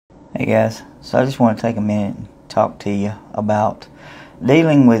Hey guys, so I just want to take a minute and talk to you about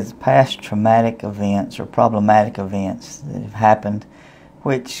dealing with past traumatic events or problematic events that have happened,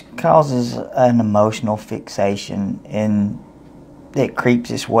 which causes an emotional fixation and that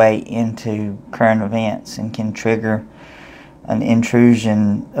creeps its way into current events and can trigger an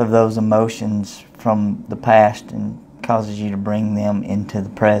intrusion of those emotions from the past and causes you to bring them into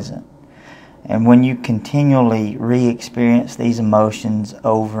the present. And when you continually re-experience these emotions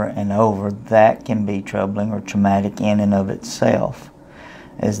over and over, that can be troubling or traumatic in and of itself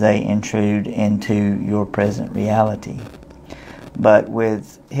as they intrude into your present reality. But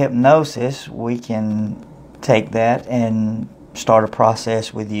with hypnosis, we can take that and start a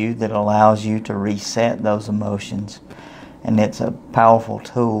process with you that allows you to reset those emotions. And it's a powerful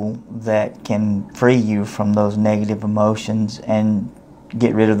tool that can free you from those negative emotions and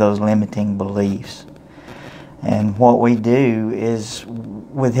get rid of those limiting beliefs. And what we do is,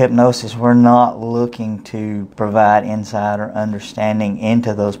 with hypnosis, we're not looking to provide insight or understanding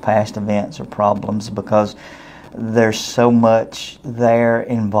into those past events or problems, because there's so much there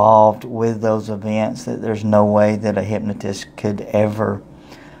involved with those events that there's no way that a hypnotist could ever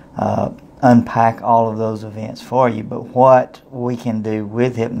unpack all of those events for you. But what we can do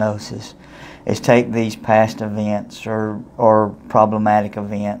with hypnosis is take these past events or problematic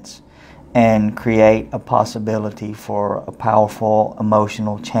events and create a possibility for a powerful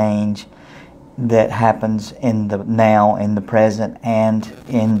emotional change that happens in the now, in the present, and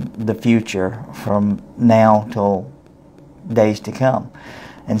in the future, from now till days to come.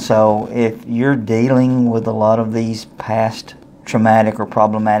 And so if you're dealing with a lot of these past traumatic or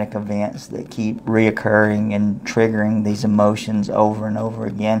problematic events that keep reoccurring and triggering these emotions over and over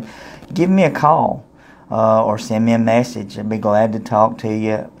again, give me a call or send me a message. I'd be glad to talk to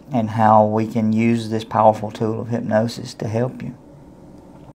you and how we can use this powerful tool of hypnosis to help you.